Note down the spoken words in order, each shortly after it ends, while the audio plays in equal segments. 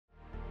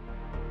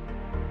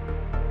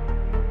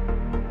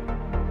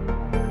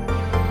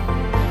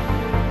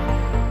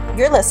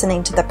You're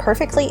listening to the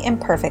Perfectly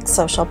Imperfect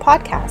Social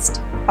Podcast,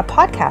 a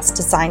podcast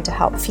designed to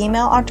help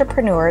female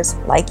entrepreneurs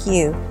like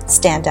you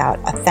stand out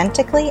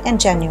authentically and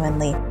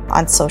genuinely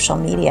on social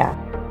media.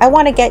 I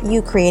want to get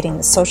you creating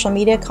the social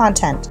media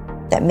content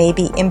that may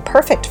be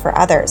imperfect for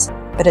others,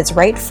 but is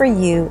right for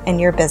you and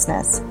your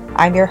business.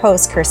 I'm your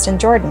host, Kirsten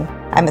Jordan.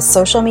 I'm a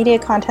social media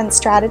content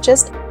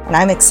strategist, and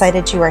I'm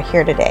excited you are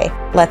here today.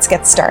 Let's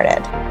get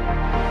started.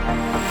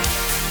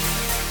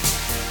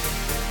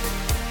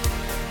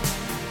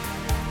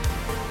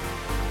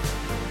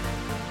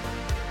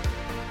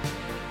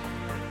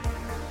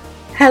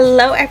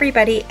 Hello,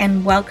 everybody,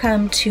 and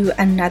welcome to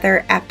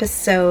another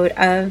episode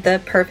of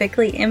the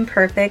Perfectly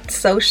Imperfect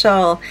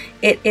Social.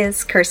 It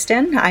is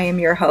Kirsten. I am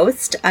your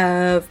host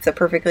of the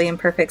Perfectly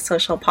Imperfect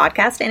Social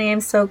podcast, and I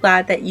am so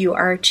glad that you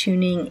are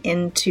tuning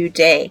in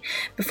today.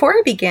 Before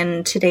I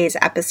begin today's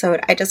episode,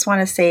 I just want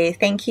to say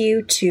thank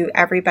you to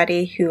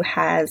everybody who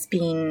has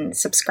been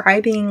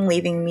subscribing,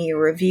 leaving me a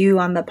review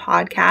on the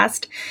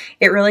podcast.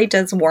 It really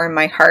does warm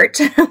my heart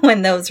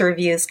when those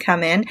reviews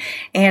come in,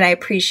 and I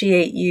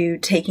appreciate you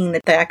taking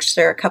the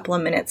extra couple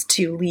of minutes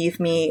to leave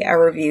me a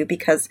review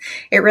because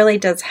it really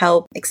does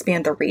help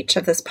expand the reach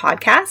of this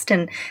podcast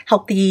and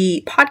help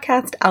the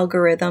podcast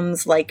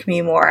algorithms like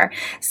me more.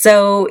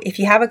 So if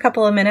you have a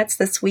couple of minutes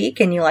this week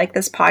and you like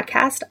this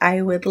podcast,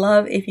 I would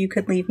love if you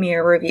could leave me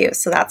a review.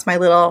 So that's my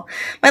little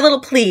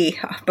plea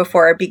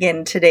before I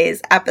begin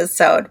today's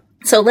episode.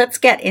 So let's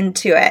get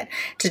into it.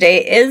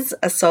 Today is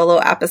a solo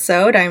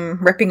episode. I'm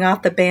ripping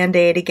off the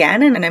Band-Aid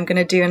again, and I'm going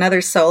to do another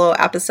solo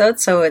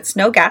episode. So it's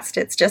no guest,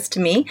 it's just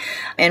me.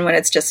 And when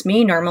it's just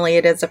me, normally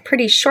it is a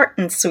pretty short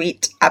and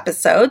sweet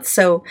episode.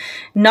 So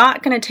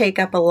not going to take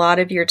up a lot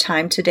of your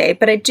time today,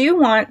 but I do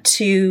want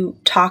to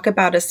talk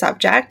about a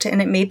subject,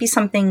 and it may be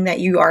something that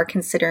you are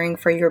considering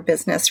for your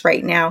business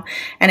right now.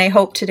 And I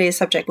hope today's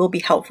subject will be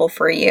helpful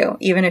for you,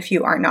 even if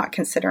you are not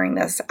considering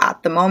this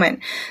at the moment.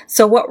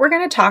 So what we're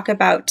going to talk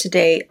about today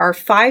are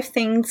 5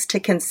 things to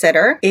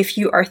consider if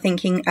you are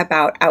thinking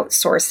about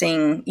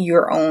outsourcing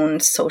your own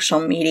social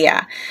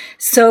media.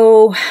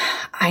 So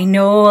I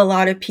know a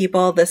lot of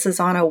people, this is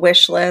on a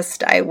wish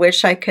list. I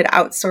wish I could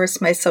outsource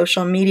my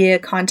social media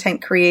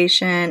content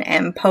creation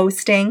and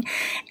posting.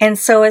 And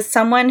so as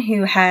someone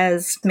who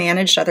has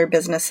managed other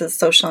businesses'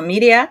 social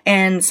media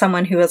and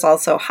someone who has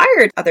also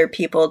hired other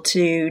people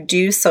to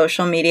do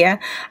social media,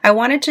 I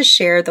wanted to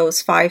share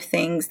those 5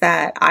 things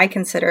that I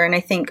consider and I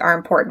think are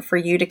important for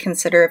you to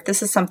consider if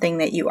this is something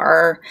that you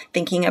are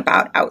thinking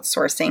about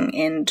outsourcing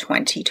in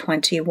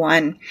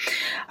 2021.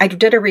 I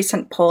did a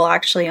recent poll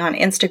actually on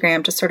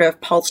Instagram to sort of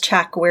pulse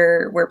check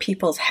where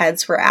people's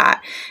heads were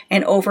at.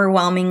 And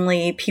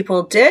overwhelmingly,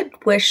 people did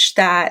wish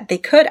that they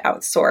could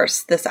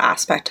outsource this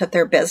aspect of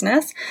their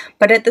business,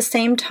 but at the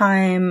same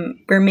time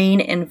remain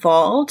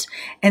involved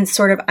and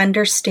sort of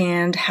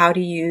understand how to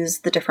use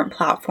the different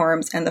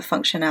platforms and the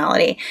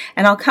functionality.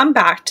 And I'll come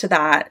back to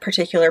that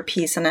particular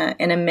piece in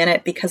a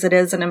minute because it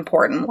is an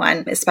important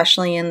one,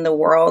 especially in the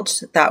world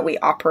that we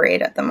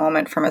operate at the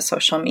moment from a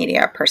social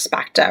media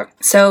perspective.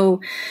 So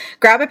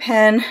grab a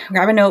pen,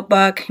 grab a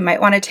notebook. You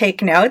might want to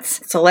take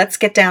notes. So let's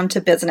get down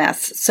to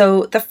business.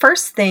 So the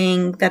first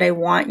thing that I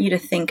want you to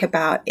think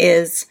about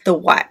is the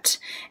what.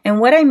 And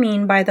what I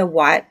mean by the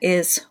what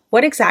is,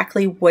 what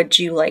exactly would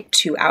you like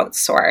to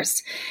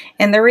outsource?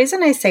 And the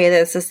reason I say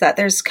this is that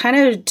there's kind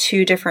of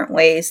 2 different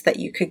ways that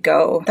you could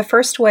go. The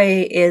first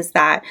way is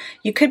that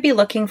you could be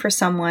looking for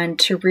someone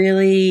to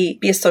really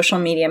be a social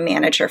media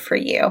manager for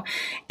you.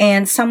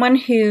 And someone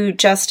who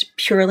just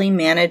purely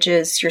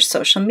manages your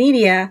social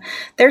media,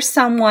 there's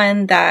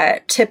someone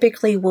that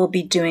typically will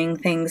be doing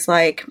things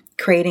like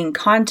creating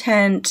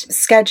content,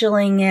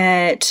 scheduling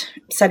it,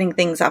 setting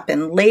things up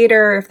in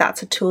Later if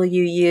that's a tool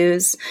you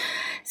use.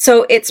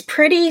 So it's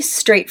pretty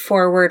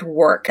straightforward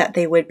work that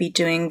they would be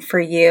doing for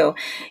you.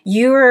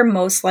 You are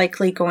most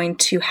likely going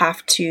to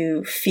have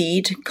to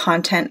feed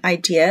content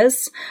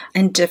ideas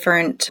and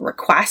different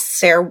requests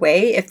their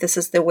way if this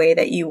is the way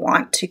that you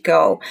want to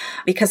go,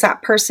 because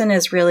that person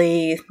is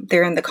really,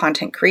 they're in the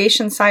content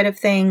creation side of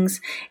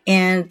things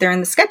and they're in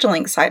the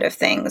scheduling side of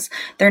things.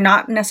 They're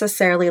not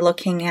necessarily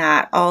looking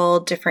at all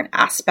different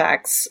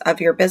aspects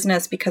of your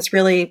business because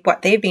really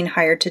what they've been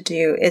hired to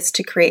do is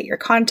to create your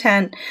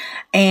content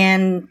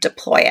and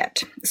deploy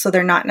it. So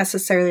they're not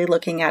necessarily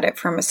looking at it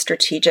from a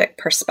strategic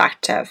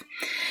perspective.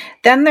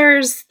 Then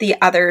there's the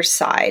other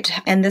side,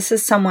 and this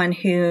is someone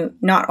who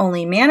not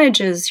only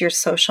manages your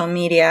social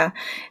media,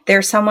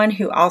 they're someone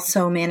who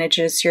also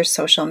manages your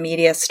social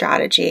media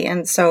strategy.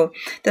 And so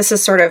this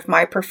is sort of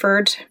my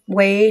preferred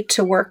way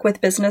to work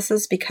with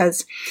businesses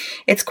because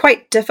it's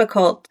quite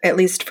difficult, at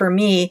least for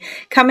me,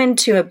 come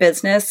into a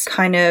business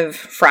kind of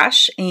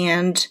fresh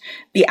and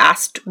be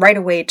asked right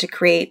away to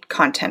create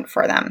content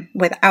for them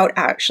without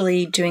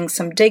actually doing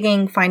some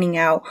digging, finding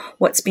out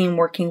what's been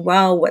working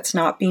well, what's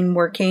not been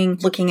working,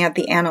 looking at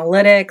the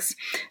analytics,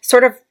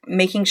 sort of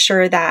making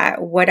sure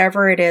that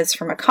whatever it is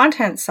from a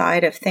content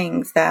side of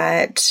things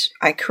that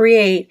I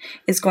create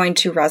is going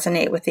to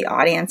resonate with the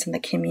audience and the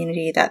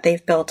community that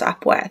they've built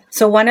up with.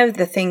 So one of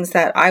the things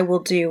that I will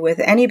do with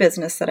any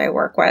business that I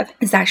work with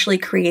is actually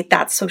create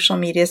that social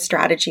media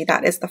strategy.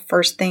 That is the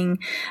first thing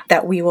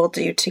that we will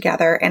do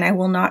together. And I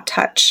will not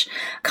touch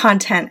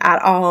content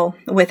at all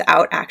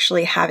without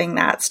actually having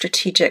that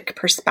strategic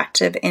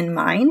perspective in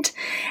mind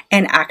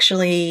and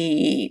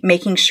actually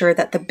making sure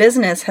that the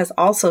business has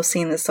also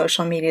seen the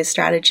social media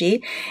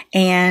strategy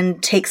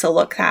and takes a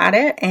look at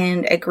it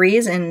and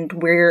agrees and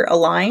we're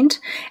aligned.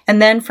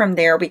 And then from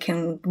there, we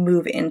can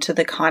move into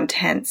the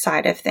content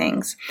side of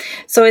things.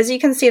 So as you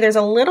can see, there's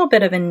a little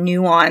bit of a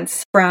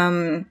nuance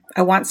from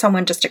I want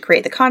someone just to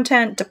create the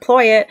content,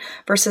 deploy it,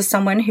 versus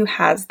someone who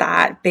has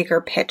that bigger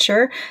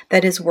picture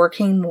that is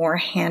working more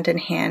hand in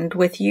hand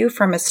with you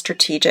from a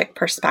strategic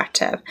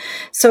perspective.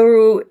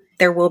 So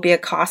there will be a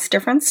cost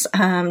difference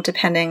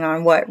depending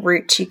on what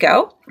route you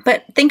go.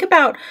 But think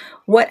about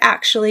what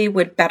actually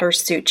would better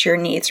suit your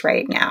needs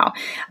right now.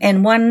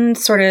 And one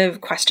sort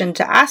of question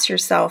to ask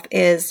yourself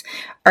is,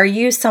 are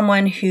you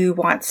someone who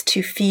wants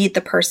to feed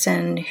the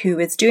person who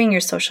is doing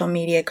your social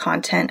media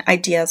content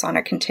ideas on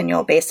a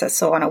continual basis,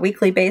 so on a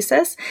weekly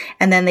basis,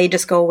 and then they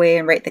just go away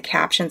and write the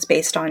captions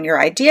based on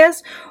your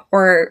ideas?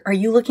 Or are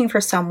you looking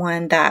for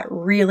someone that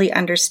really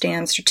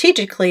understands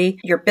strategically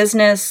your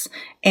business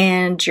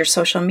and your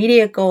social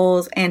media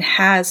goals and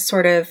has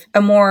sort of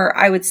a more,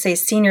 I would say,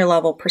 senior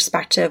level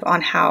perspective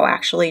on how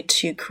actually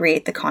to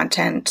create the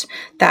content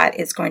that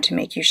is going to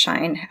make you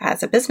shine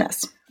as a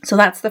business? So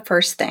that's the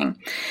first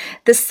thing.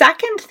 The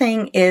second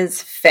thing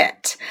is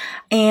fit.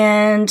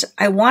 And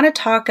I want to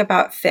talk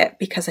about fit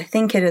because I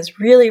think it is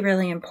really,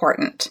 really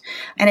important.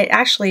 And it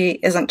actually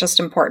isn't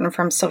just important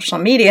from social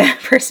media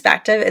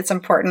perspective. It's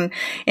important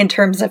in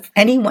terms of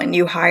anyone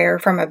you hire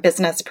from a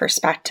business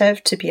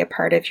perspective to be a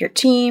part of your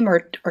team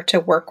or to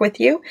work with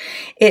you.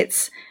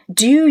 It's,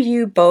 do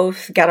you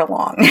both get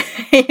along?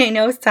 I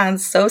know it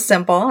sounds so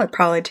simple. It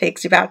probably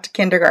takes you back to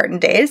kindergarten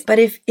days. But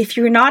if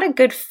you're not a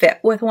good fit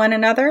with one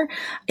another,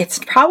 it's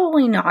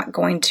probably not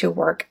going to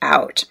work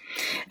out.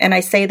 And I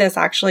say this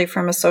actually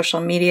from a social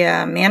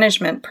media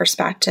management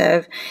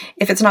perspective.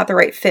 If it's not the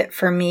right fit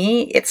for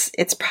me,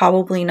 it's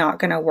probably not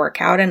going to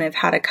work out. And I've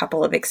had a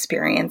couple of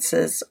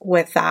experiences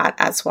with that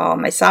as well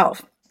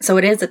myself. So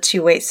it is a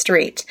two-way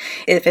street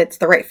if it's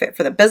the right fit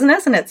for the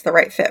business and it's the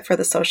right fit for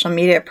the social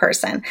media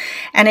person.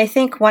 And I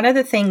think one of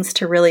the things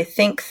to really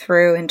think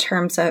through in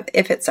terms of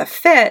if it's a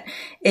fit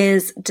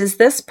is, does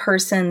this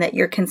person that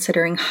you're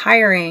considering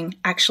hiring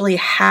actually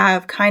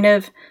have kind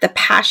of the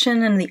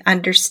passion and the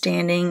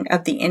understanding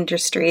of the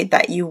industry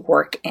that you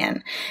work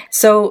in?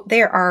 So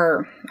there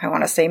are, I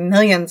want to say,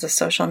 millions of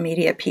social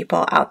media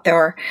people out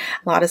there,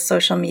 a lot of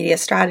social media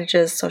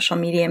strategists, social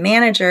media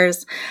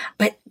managers,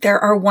 but there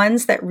are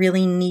ones that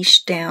really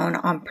niche down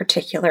on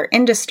particular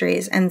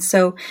industries. And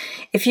so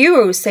if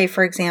you, say,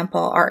 for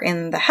example, are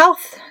in the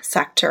health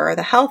sector or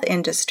the health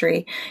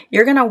industry,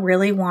 you're going to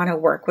really want to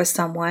work with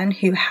someone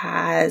who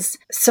has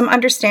some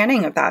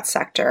understanding of that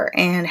sector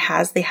and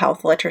has the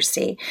health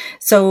literacy.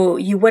 So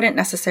you wouldn't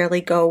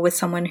necessarily go with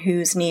someone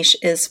whose niche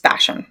is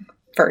fashion,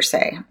 per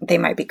se. They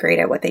might be great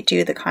at what they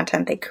do, the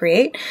content they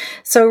create.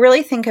 So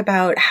really think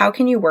about how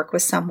can you work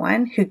with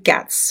someone who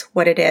gets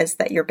what it is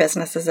that your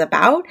business is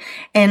about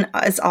and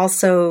is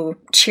also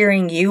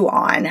cheering you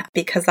on,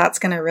 because that's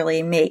going to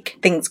really make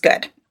things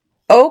good.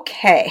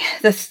 Okay,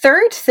 the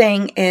third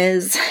thing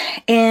is,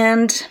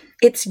 and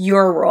it's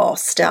your role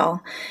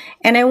still.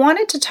 And I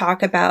wanted to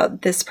talk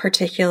about this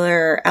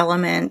particular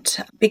element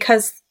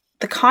because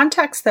the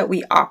context that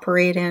we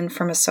operate in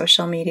from a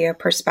social media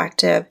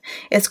perspective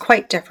is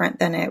quite different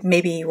than it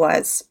maybe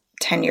was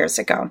 10 years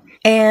ago.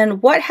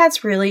 And what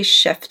has really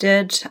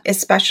shifted,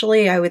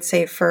 especially I would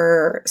say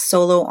for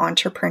solo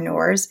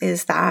entrepreneurs,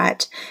 is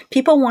that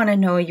people want to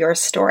know your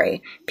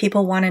story.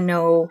 People want to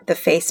know the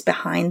face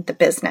behind the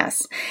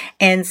business.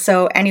 And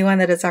so anyone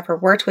that has ever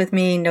worked with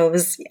me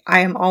knows I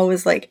am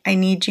always like, I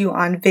need you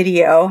on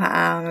video.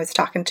 I was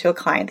talking to a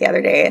client the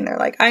other day and they're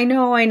like, I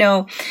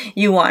know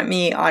you want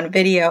me on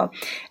video.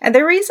 And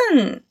the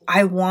reason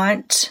I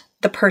want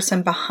the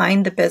person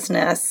behind the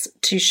business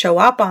to show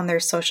up on their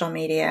social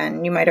media,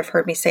 and you might have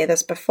heard me say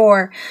this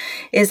before,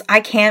 is I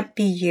can't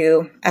be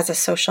you as a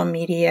social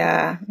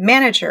media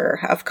manager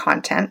of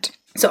content.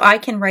 So I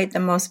can write the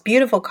most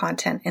beautiful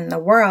content in the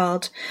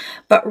world,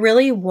 but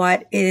really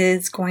what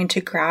is going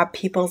to grab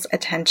people's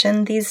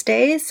attention these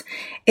days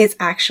is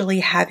actually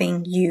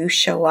having you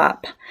show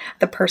up,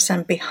 the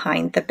person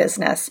behind the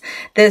business.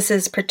 This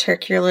is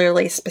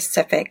particularly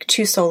specific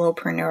to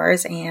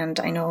solopreneurs, and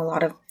I know a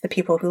lot of the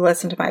people who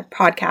listen to my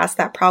podcast,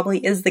 that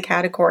probably is the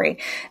category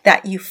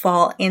that you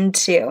fall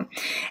into.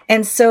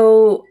 And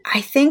so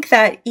I think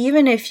that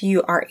even if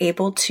you are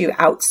able to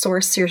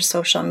outsource your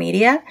social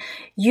media,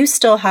 you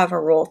still have a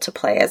role to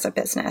play as a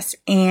business.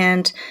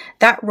 And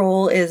that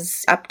role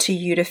is up to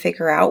you to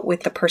figure out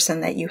with the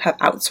person that you have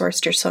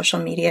outsourced your social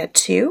media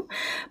to.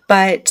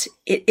 But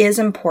it is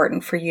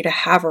important for you to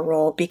have a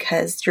role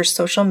because your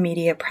social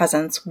media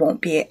presence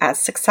won't be as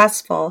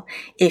successful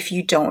if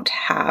you don't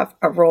have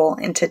a role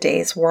in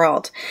today's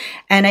world.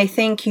 And I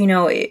think,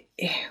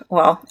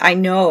 I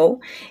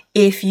know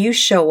if you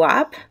show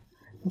up,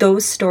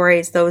 those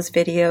stories, those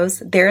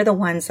videos, they're the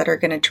ones that are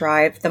going to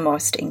drive the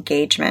most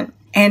engagement.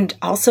 And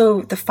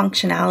also the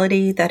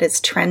functionality that is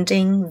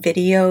trending,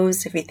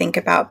 videos, if you think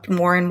about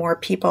more and more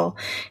people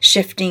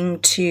shifting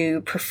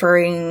to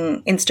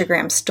preferring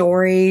Instagram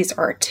stories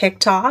or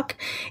TikTok,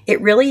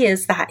 it really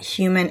is that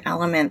human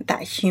element,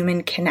 that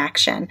human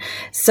connection.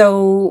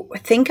 So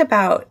think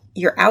about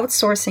you're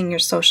outsourcing your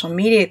social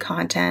media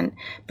content,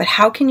 but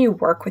how can you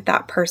work with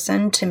that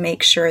person to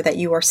make sure that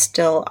you are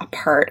still a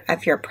part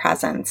of your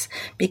presence?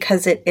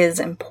 Because it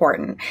is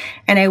important.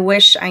 And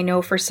I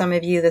know for some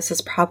of you, this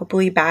is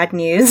probably bad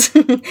news.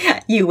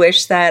 You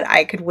wish that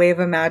I could wave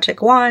a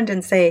magic wand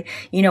and say,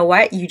 you know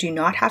what? You do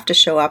not have to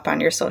show up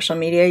on your social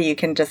media. You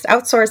can just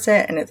outsource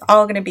it and it's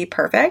all going to be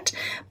perfect.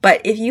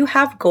 But if you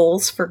have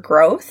goals for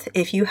growth,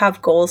 if you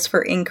have goals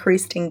for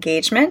increased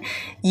engagement,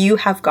 you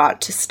have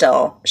got to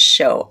still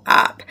show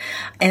up.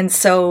 And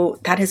so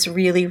that is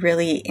really,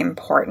 really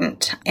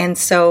important. And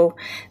so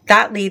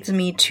that leads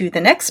me to the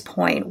next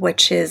point,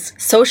 which is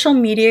social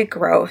media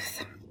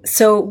growth.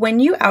 So when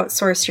you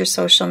outsource your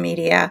social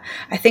media,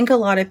 I think a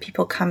lot of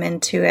people come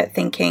into it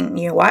thinking,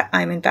 you know what,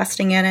 I'm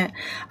investing in it.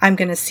 I'm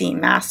going to see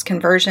mass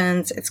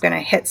conversions. It's going to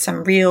hit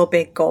some real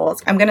big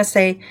goals. I'm going to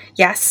say,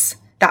 yes,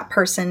 that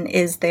person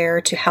is there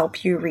to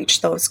help you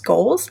reach those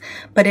goals,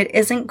 but it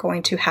isn't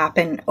going to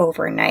happen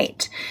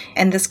overnight.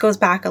 And this goes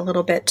back a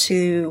little bit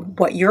to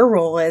what your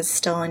role is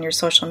still in your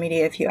social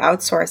media. If you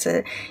outsource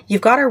it,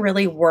 you've got to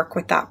really work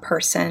with that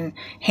person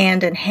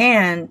hand in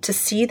hand to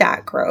see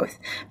that growth.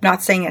 I'm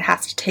not saying it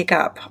has to take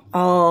up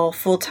all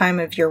full time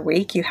of your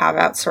week. You have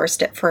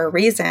outsourced it for a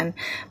reason,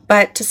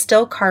 but to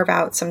still carve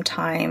out some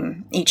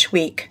time each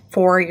week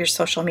for your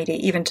social media,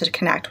 even to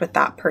connect with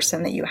that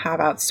person that you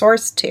have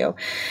outsourced to.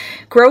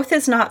 Growth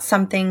is not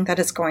something that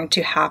is going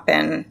to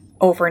happen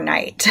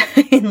overnight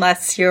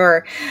unless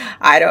you're,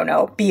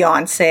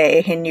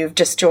 Beyonce and you've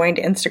just joined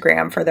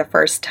Instagram for the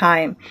first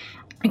time.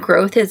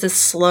 Growth is a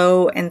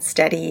slow and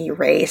steady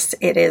race.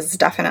 It is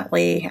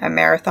definitely a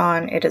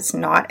marathon. It is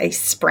not a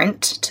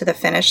sprint to the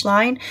finish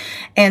line.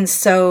 And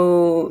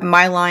so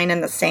my line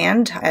in the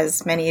sand,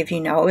 as many of you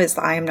know, is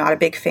I am not a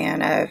big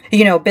fan of,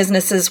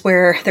 businesses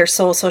where their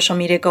sole social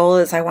media goal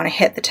is I want to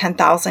hit the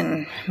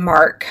 10,000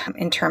 mark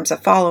in terms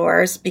of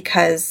followers,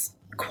 because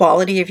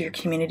quality of your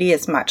community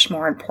is much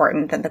more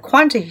important than the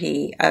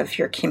quantity of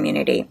your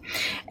community.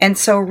 And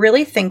so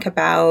really think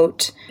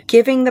about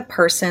giving the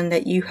person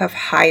that you have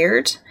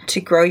hired to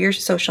grow your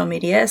social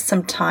media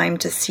some time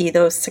to see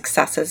those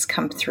successes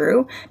come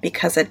through,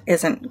 because it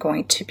isn't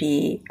going to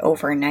be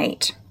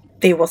overnight.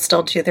 They will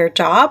still do their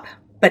job,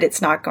 but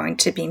it's not going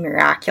to be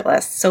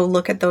miraculous. So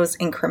look at those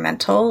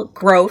incremental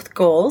growth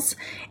goals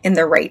in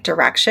the right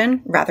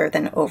direction rather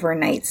than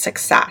overnight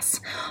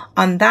success.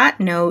 On that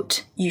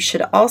note, you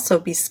should also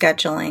be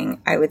scheduling,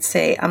 I would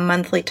say, a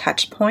monthly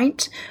touch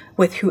point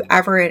with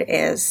whoever it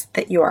is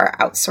that you are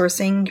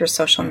outsourcing your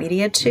social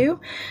media to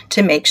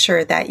make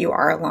sure that you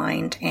are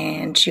aligned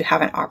and you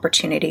have an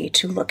opportunity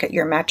to look at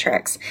your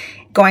metrics.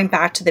 Going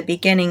back to the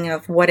beginning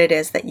of what it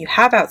is that you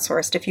have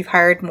outsourced, if you've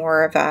hired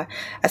more of a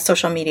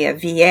social media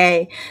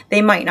VA,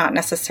 they might not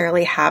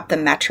necessarily have the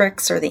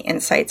metrics or the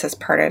insights as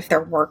part of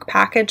their work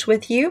package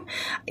with you.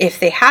 If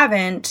they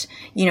haven't,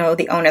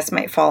 the onus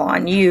might fall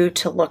on you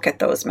to look at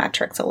those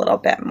metrics a little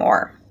bit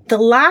more. The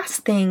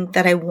last thing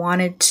that I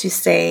wanted to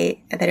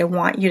say that I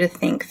want you to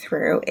think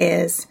through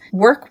is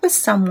work with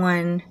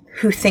someone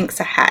who thinks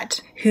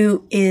ahead,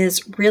 who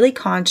is really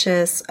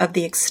conscious of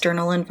the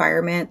external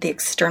environment, the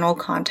external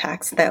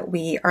context that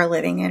we are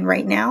living in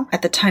right now.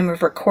 At the time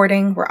of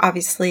recording, we're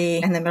obviously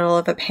in the middle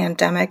of a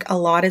pandemic. A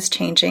lot is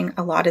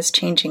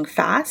changing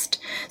fast.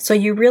 So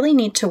you really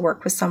need to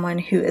work with someone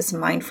who is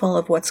mindful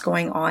of what's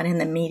going on in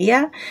the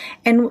media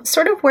and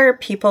sort of where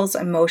people's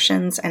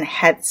emotions and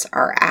heads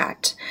are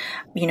at.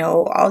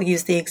 I'll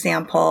use the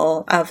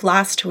example of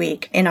last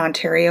week in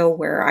Ontario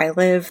where I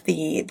live.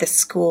 The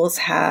schools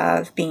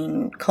have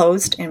been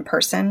closed in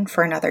person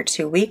for another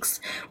 2 weeks.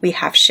 We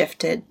have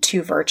shifted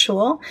to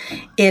virtual.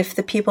 If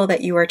the people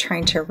that you are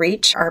trying to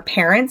reach are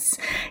parents,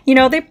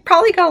 they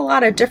probably got a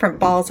lot of different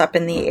balls up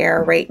in the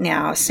air right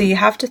now. So you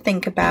have to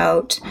think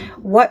about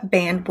what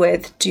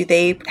bandwidth do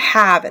they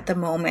have at the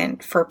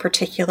moment for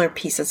particular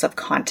pieces of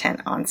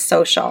content on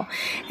social.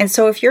 And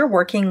so if you're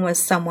working with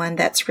someone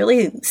that's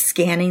really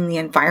scanning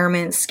the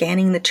environment,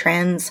 scanning the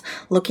trends,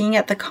 looking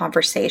at the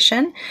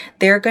conversation,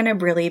 they're going to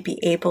really be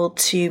able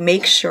to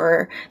make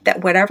sure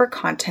that whatever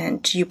content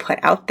content you put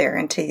out there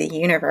into the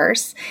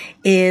universe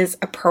is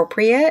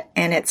appropriate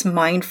and it's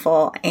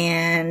mindful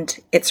and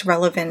it's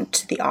relevant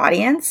to the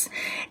audience.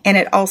 And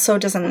it also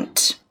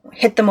doesn't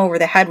hit them over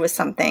the head with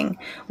something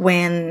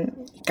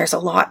when there's a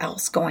lot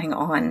else going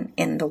on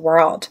in the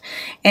world.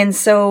 And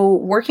so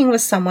working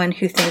with someone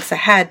who thinks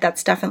ahead,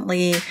 that's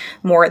definitely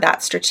more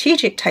that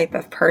strategic type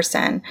of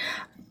person.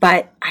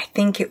 But I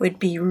think it would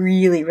be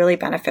really, really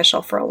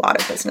beneficial for a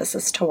lot of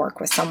businesses to work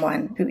with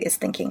someone who is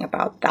thinking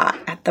about that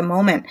at the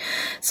moment.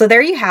 So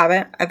there you have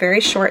it, a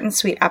very short and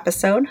sweet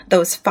episode.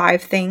 Those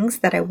 5 things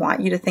that I want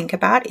you to think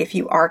about if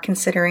you are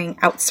considering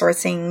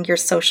outsourcing your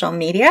social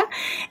media.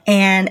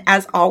 And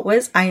as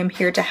always, I am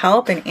here to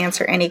help and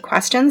answer any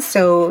questions.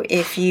 So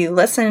if you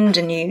listened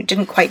and you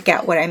didn't quite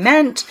get what I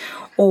meant,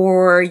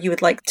 or you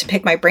would like to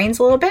pick my brains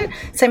a little bit,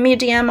 send me a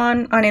DM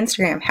on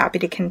Instagram. Happy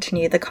to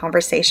continue the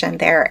conversation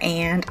there,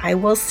 and I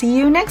will see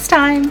you next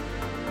time.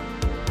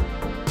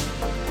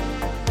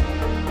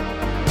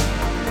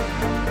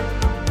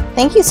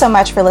 Thank you so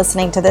much for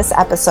listening to this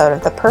episode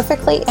of the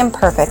Perfectly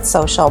Imperfect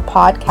Social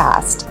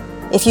Podcast.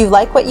 If you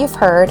like what you've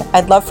heard,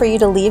 I'd love for you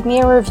to leave me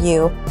a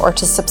review or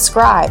to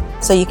subscribe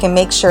so you can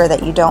make sure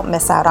that you don't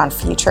miss out on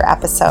future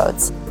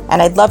episodes.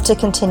 And I'd love to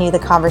continue the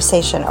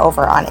conversation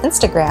over on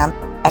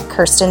Instagram at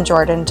Kirsten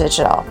Jordan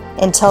Digital.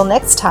 Until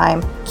next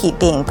time, keep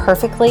being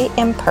perfectly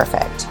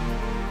imperfect.